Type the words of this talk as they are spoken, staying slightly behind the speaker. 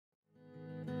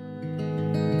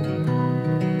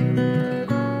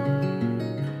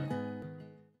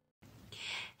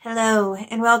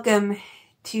and welcome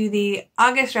to the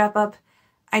August wrap-up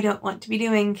I don't want to be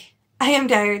doing. I am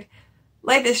tired.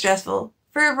 Life is stressful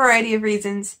for a variety of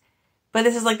reasons, but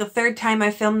this is like the third time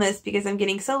I've filmed this because I'm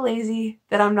getting so lazy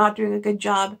that I'm not doing a good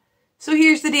job. So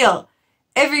here's the deal.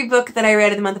 Every book that I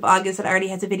read in the month of August that already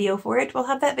has a video for it will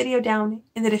have that video down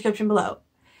in the description below.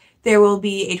 There will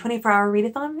be a 24-hour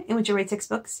readathon in which I read 6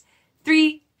 books,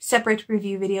 3 separate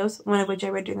review videos, one of which I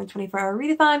read during the 24-hour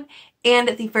readathon,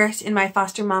 and the first in my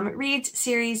Foster Mom Reads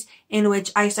series, in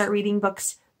which I start reading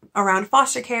books around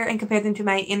foster care and compare them to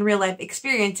my in-real-life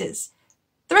experiences.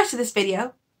 The rest of this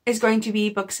video is going to be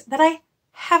books that I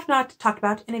have not talked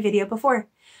about in a video before.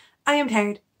 I am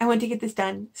tired. I want to get this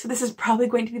done, so this is probably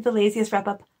going to be the laziest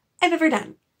wrap-up I've ever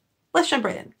done. Let's jump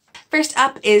right in. First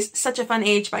up is Such a Fun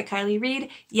Age by Kiley Reid.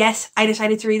 Yes, I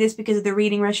decided to read this because of the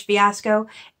Reading Rush fiasco,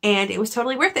 and it was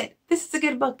totally worth it. This is a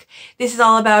good book. This is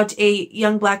all about a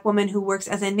young black woman who works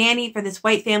as a nanny for this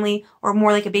white family, or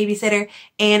more like a babysitter,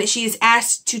 and she is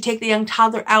asked to take the young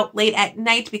toddler out late at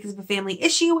night because of a family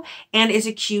issue, and is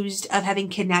accused of having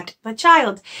kidnapped the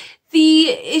child. The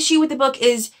issue with the book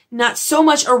is not so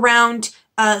much around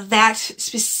that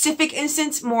specific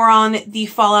instance, more on the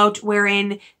fallout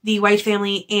wherein the white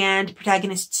family and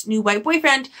protagonist's new white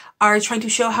boyfriend are trying to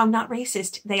show how not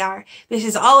racist they are. This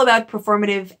is all about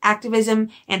performative activism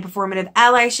and performative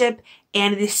allyship,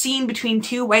 and the scene between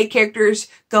 2 white characters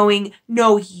going,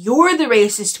 "No, you're the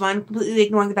racist one," completely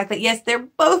ignoring the fact that yes, they're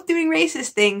both doing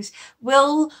racist things,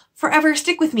 will forever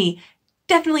stick with me.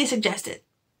 Definitely suggest it.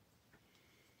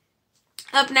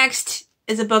 Up next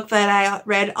is a book that I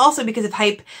read also because of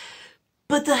hype,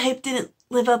 but the hype didn't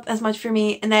live up as much for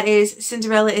me, and that is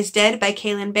Cinderella is Dead by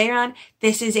Kalynn Bayron.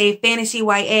 This is a fantasy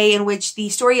YA in which the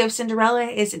story of Cinderella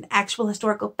is an actual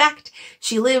historical fact.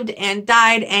 She lived and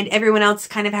died, and everyone else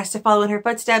kind of has to follow in her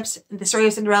footsteps. The story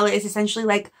of Cinderella is essentially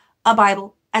like a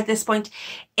Bible at this point,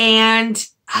 and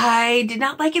I did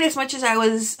not like it as much as I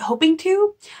was hoping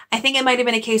to. I think it might have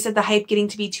been a case of the hype getting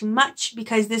to be too much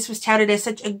because this was touted as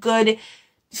such a good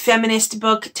feminist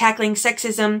book tackling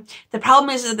sexism. The problem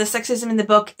is that the sexism in the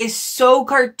book is so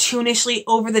cartoonishly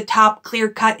over the top, clear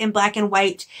cut in black and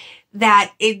white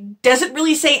that it doesn't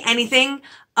really say anything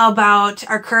about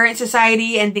our current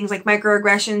society and things like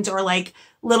microaggressions or like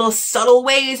little subtle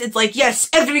ways. It's like, yes,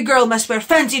 every girl must wear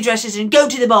fancy dresses and go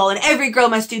to the ball and every girl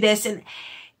must do this. And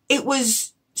it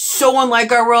was so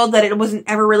unlike our world that it wasn't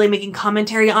ever really making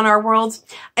commentary on our world.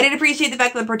 I did appreciate the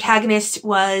fact that the protagonist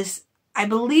was, I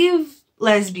believe,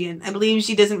 lesbian. I believe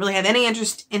she doesn't really have any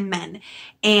interest in men.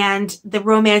 And the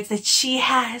romance that she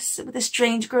has with the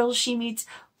strange girl she meets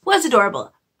was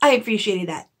adorable. I appreciated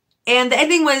that. And the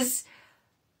ending was,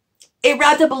 it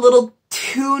wrapped up a little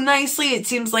too nicely. It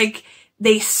seems like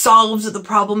they solved the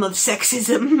problem of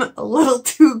sexism a little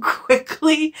too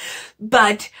quickly.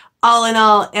 But all in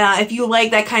all, if you like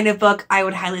that kind of book, I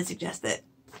would highly suggest it.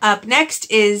 Up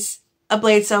next is A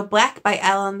Blade So Black by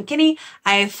Alan McKinney.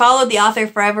 I followed the author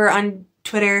forever on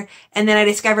Twitter, and then I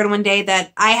discovered one day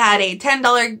that I had a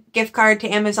 $10 gift card to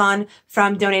Amazon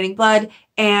from donating blood,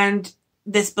 and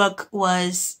this book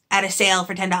was at a sale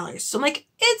for $10. So I'm like,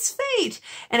 it's fate!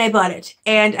 And I bought it,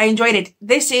 and I enjoyed it.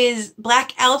 This is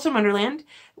Black Alice in Wonderland,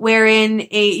 wherein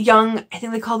a young, I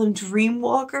think they call them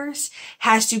dreamwalkers,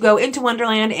 has to go into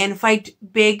Wonderland and fight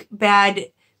big, bad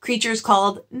creatures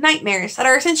called nightmares that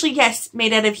are essentially, yes,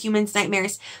 made out of humans'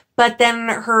 nightmares. But then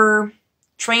her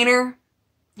trainer,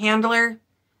 handler,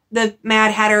 the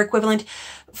Mad Hatter equivalent,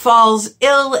 falls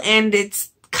ill, and it's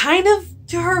kind of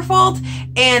to her fault,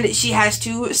 and she has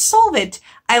to solve it.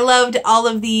 I loved all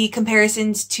of the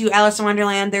comparisons to Alice in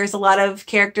Wonderland. There's a lot of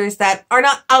characters that are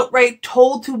not outright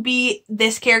told to be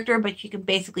this character, but you can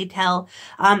basically tell.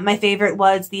 My favorite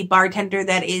was the bartender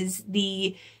that is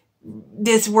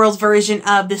this world's version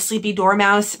of the Sleepy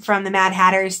Dormouse from the Mad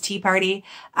Hatter's Tea Party.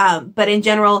 But in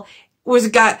general,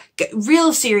 got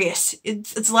real serious.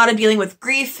 It's a lot of dealing with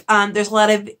grief. There's a lot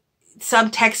of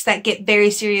subtext that get very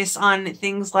serious on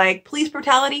things like police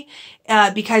brutality,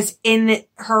 because in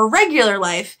her regular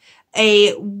life,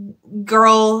 a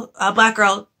black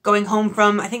girl going home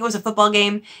from, I think it was a football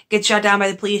game, gets shot down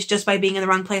by the police just by being in the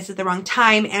wrong place at the wrong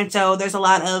time. And so there's a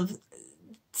lot of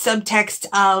subtext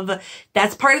of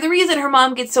that's part of the reason her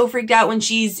mom gets so freaked out when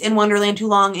she's in Wonderland too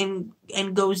long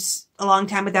and goes a long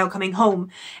time without coming home.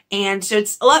 And so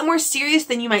it's a lot more serious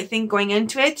than you might think going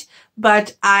into it,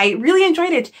 but I really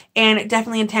enjoyed it and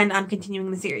definitely intend on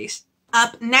continuing the series.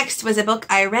 Up next was a book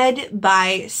I read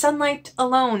by Sunlight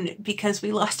Alone because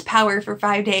we lost power for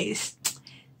 5 days.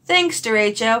 Thanks,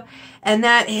 derecho. And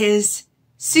that is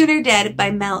Sooner Dead by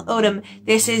Mel Odom.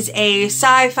 This is a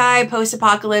sci-fi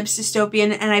post-apocalypse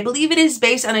dystopian, and I believe it is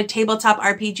based on a tabletop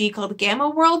RPG called Gamma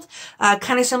World,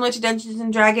 kind of similar to Dungeons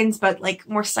and Dragons, but like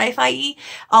more sci-fi-y,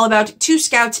 all about two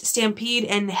scouts, Stampede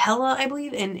and Hella, I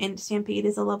believe, and Stampede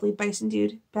is a lovely bison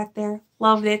dude back there.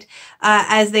 Loved it.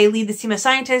 As they lead the team of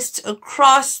scientists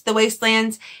across the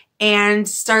wastelands and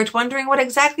start wondering what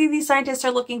exactly these scientists are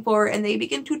looking for, and they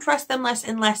begin to trust them less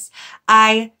and less.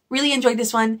 I really enjoyed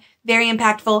this one. Very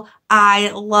impactful. I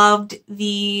loved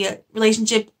the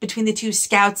relationship between the two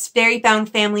scouts. Very found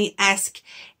family-esque.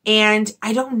 And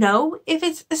I don't know if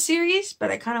it's a series, but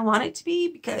I kind of want it to be,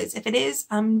 because if it is,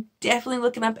 I'm definitely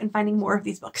looking up and finding more of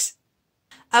these books.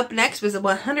 Up next was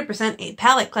 100% a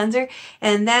palate cleanser,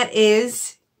 and that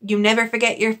is You Never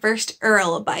Forget Your First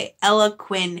Earl by Ella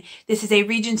Quinn. This is a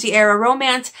Regency era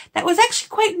romance that was actually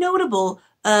quite notable,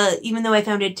 even though I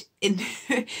found it in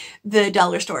the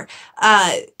dollar store,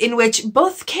 in which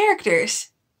both characters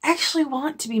actually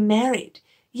want to be married.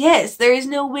 Yes, there is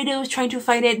no widows trying to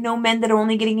fight it, no men that are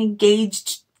only getting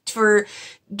engaged for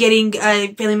getting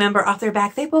a family member off their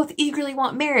back. They both eagerly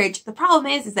want marriage. The problem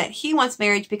is that he wants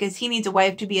marriage because he needs a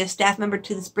wife to be a staff member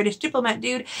to this British diplomat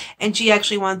dude, and she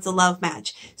actually wants a love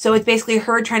match. So it's basically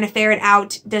her trying to ferret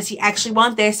out, does he actually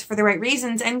want this for the right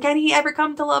reasons, and can he ever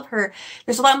come to love her?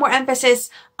 There's a lot more emphasis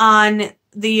on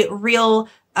the real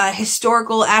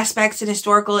historical aspects and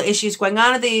historical issues going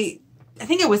on at I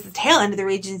think it was the tail end of the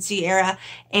Regency era,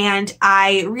 and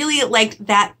I really liked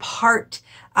that part.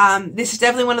 This is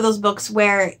definitely one of those books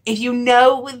where if you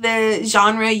know the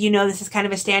genre, you know this is kind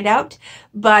of a standout,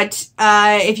 but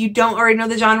if you don't already know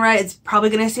the genre, it's probably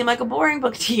going to seem like a boring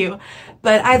book to you.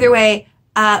 But either way,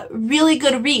 really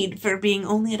good read for being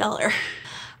only $1.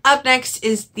 Up next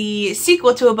is the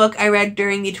sequel to a book I read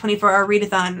during the 24-hour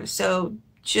readathon, so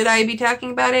should I be talking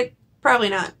about it? Probably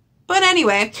not. But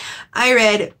anyway, I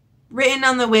read Written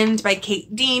on the Wind by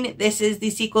Kate Dean. This is the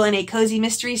sequel in a cozy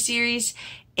mystery series,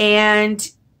 and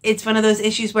it's one of those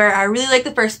issues where I really like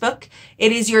the first book.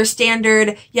 It is your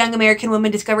standard young American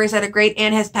woman discovers that a great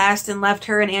aunt has passed and left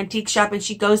her an antique shop, and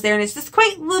she goes there, and it's this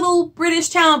quaint little British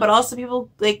town, but also people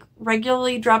like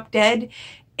regularly drop dead,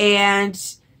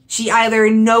 and she either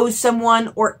knows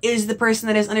someone or is the person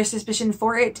that is under suspicion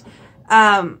for it.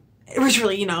 It was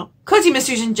really, you know, cozy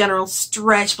mysteries in general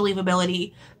stretch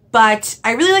believability. But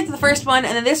I really liked the first one,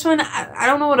 and then this one, I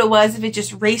don't know what it was, if it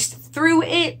just raced through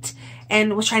it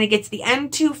and was trying to get to the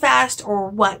end too fast or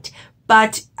what.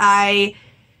 But I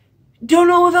don't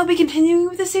know if I'll be continuing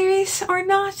with the series or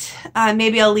not.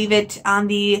 Maybe I'll leave it on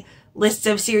the list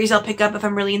of series I'll pick up if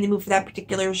I'm really in the mood for that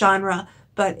particular genre.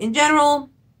 But in general,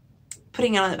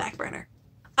 putting it on the back burner.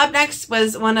 Up next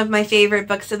was one of my favorite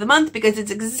books of the month because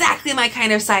it's exactly my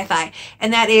kind of sci-fi,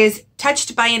 and that is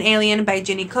Touched by an Alien by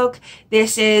Jenny Koch.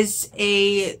 This is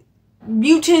a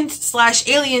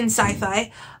mutant/alien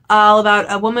sci-fi all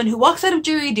about a woman who walks out of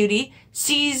jury duty,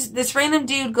 sees this random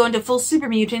dude go into full super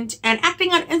mutant, and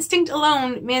acting on instinct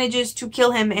alone manages to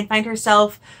kill him and find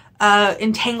herself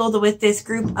entangled with this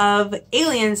group of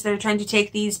aliens that are trying to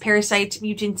take these parasite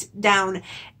mutants down.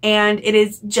 And it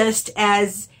is just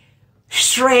as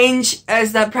strange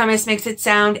as that premise makes it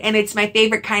sound, and it's my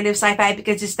favorite kind of sci-fi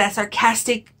because it's that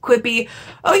sarcastic, quippy,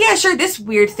 oh yeah, sure, this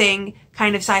weird thing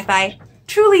kind of sci-fi.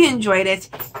 Truly enjoyed it,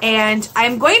 and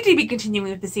I'm going to be continuing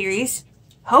with the series,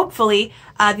 hopefully.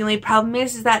 The only problem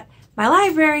is that my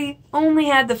library only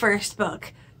had the first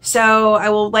book, so I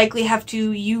will likely have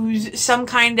to use some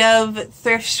kind of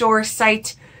thrift store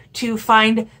site to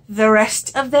find the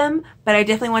rest of them, but I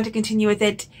definitely want to continue with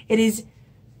it. It is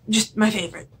just my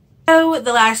favorite. So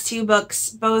the last two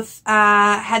books both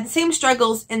had the same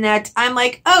struggles in that I'm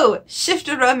like, oh,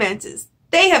 shifter romances.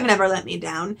 They have never let me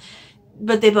down,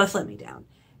 but they both let me down.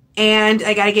 And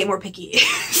I gotta get more picky.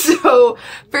 So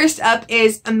first up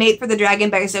is A Mate for the Dragon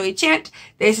by Zoe Chant.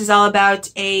 This is all about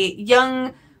a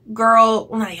young girl,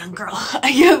 well, not a young girl, a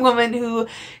young woman who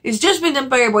has just been dumped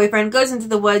by her boyfriend, goes into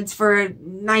the woods for a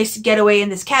nice getaway in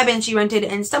this cabin she rented,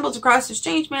 and stumbles across a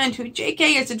strange man who,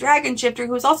 JK, is a dragon shifter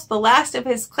who is also the last of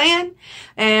his clan,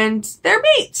 and they're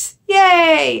mates.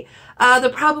 Yay!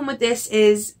 The problem with this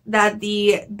is that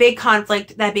the big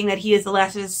conflict, that being that he is the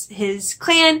last of his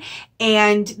clan,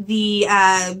 and the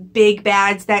big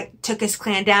bads that took his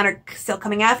clan down are still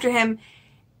coming after him,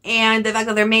 and the fact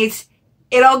that they're mates,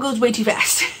 it all goes way too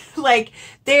fast. Like,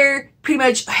 they're pretty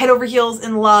much head over heels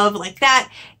in love like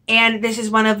that, and this is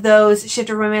one of those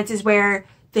shifter romances where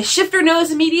the shifter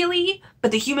knows immediately,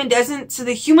 but the human doesn't, so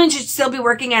the human should still be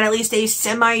working at least a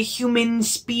semi-human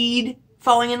speed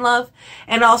falling in love.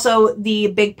 And also, the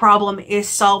big problem is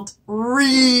solved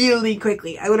really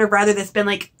quickly. I would have rather this been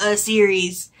like a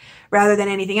series rather than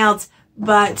anything else.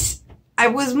 But I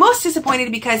was most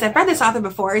disappointed because I've read this author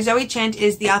before. Zoe Chant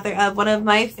is the author of one of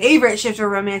my favorite shifter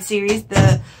romance series,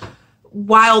 the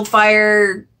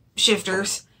Wildfire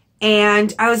Shifters.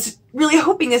 And I was really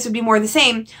hoping this would be more of the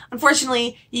same.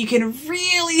 Unfortunately, you can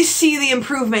really see the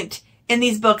improvement in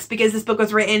these books because this book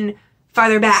was written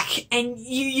farther back, and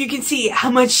you can see how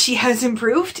much she has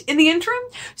improved in the interim.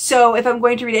 So if I'm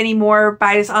going to read any more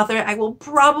by this author, I will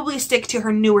probably stick to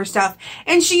her newer stuff.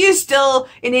 And she is still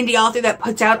an indie author that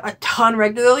puts out a ton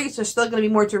regularly, so still going to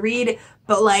be more to read.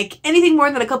 But like anything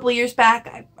more than a couple of years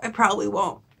back, I probably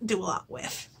won't do a lot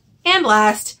with. And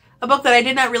last, a book that I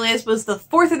did not realize was the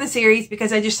fourth in the series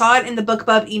because I just saw it in the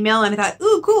BookBub email and I thought,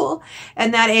 ooh, cool.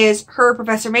 And that is Her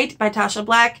Professor Mate by Tasha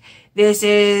Black. This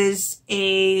is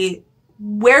a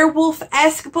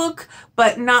werewolf-esque book,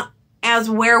 but not as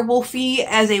werewolfy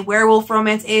as a werewolf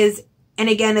romance is. And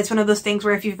again, it's one of those things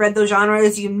where if you've read those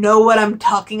genres, you know what I'm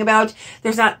talking about.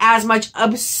 There's not as much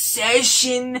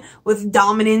obsession with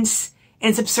dominance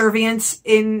and subservience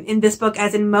in this book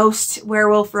as in most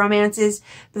werewolf romances.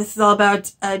 But this is all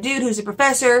about a dude who's a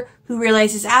professor who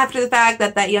realizes after the fact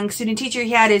that that young student teacher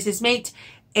he had is his mate,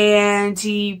 and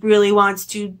he really wants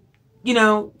to, you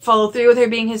know, follow through with her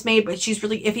being his mate, but she's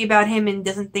really iffy about him and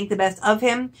doesn't think the best of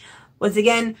him. Once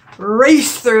again,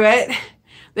 race through it.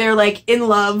 They're like in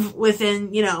love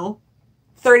within, you know,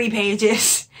 30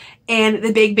 pages. And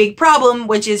the big problem,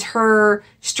 which is her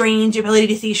strange ability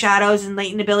to see shadows and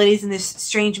latent abilities and this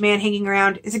strange man hanging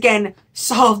around, is again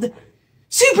solved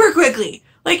super quickly.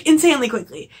 Like insanely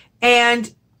quickly.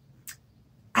 And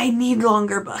I need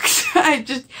longer books.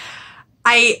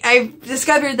 I've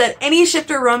discovered that any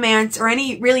shifter romance or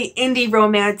any really indie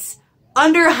romance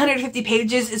under 150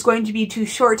 pages is going to be too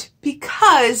short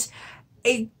because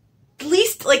at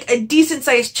least like a decent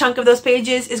sized chunk of those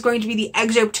pages is going to be the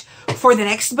excerpt for the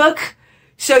next book.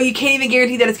 So you can't even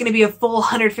guarantee that it's going to be a full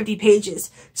 150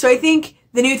 pages. So I think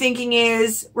the new thinking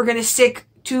is we're going to stick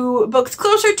to books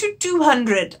closer to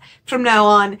 200 from now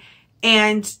on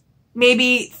and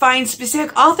maybe find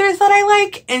specific authors that I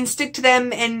like and stick to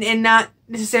them and not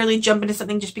necessarily jump into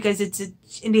something just because it's an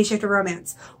indie shifter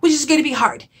romance, which is going to be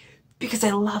hard because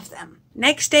I love them.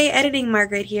 Next day editing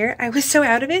Margaret here. I was so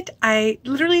out of it, I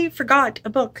literally forgot a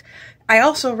book. I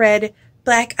also read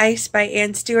Black Ice by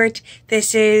Anne Stewart.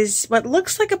 This is what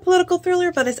looks like a political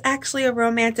thriller, but is actually a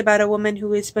romance about a woman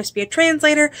who is supposed to be a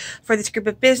translator for this group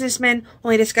of businessmen,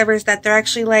 only discovers that they're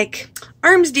actually like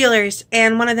arms dealers,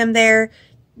 and one of them there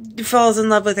falls in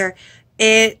love with her.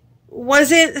 It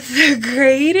wasn't the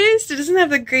greatest. It doesn't have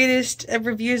the greatest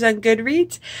reviews on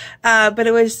Goodreads, but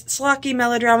it was slocky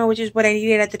melodrama, which is what I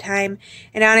needed at the time.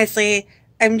 And honestly,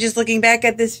 I'm just looking back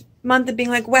at this month and being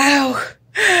like, wow,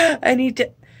 I need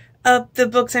to up the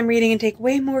books I'm reading and take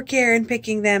way more care in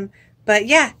picking them. But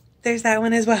yeah, there's that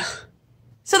one as well.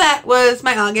 So that was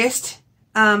my August.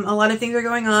 A lot of things are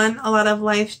going on. A lot of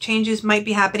life changes might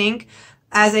be happening.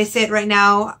 As I sit right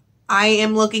now, I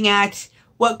am looking at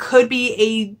what could be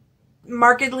a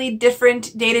markedly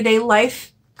different day-to-day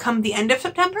life come the end of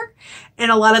September. And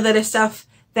a lot of that is stuff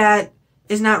that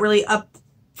is not really up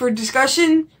for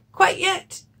discussion quite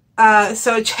yet.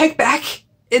 So check back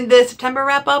in the September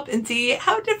wrap-up and see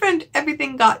how different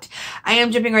everything got. I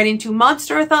am jumping right into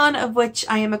Monster-a-thon, of which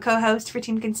I am a co-host for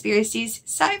Team Conspiracy's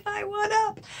Sci-Fi One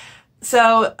Up.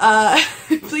 So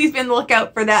please be on the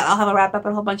lookout for that. I'll have a wrap-up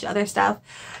and a whole bunch of other stuff.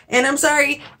 And I'm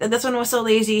sorry that this one was so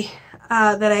lazy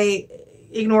that I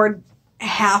ignored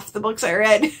half the books I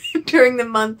read during the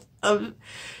month of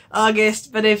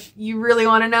August. But if you really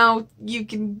want to know, you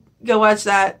can go watch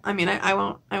that. I mean, I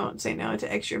won't say no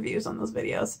to extra views on those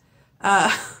videos.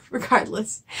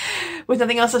 Regardless, with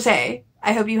nothing else to say,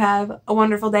 I hope you have a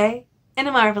wonderful day and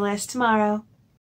a marvelous tomorrow.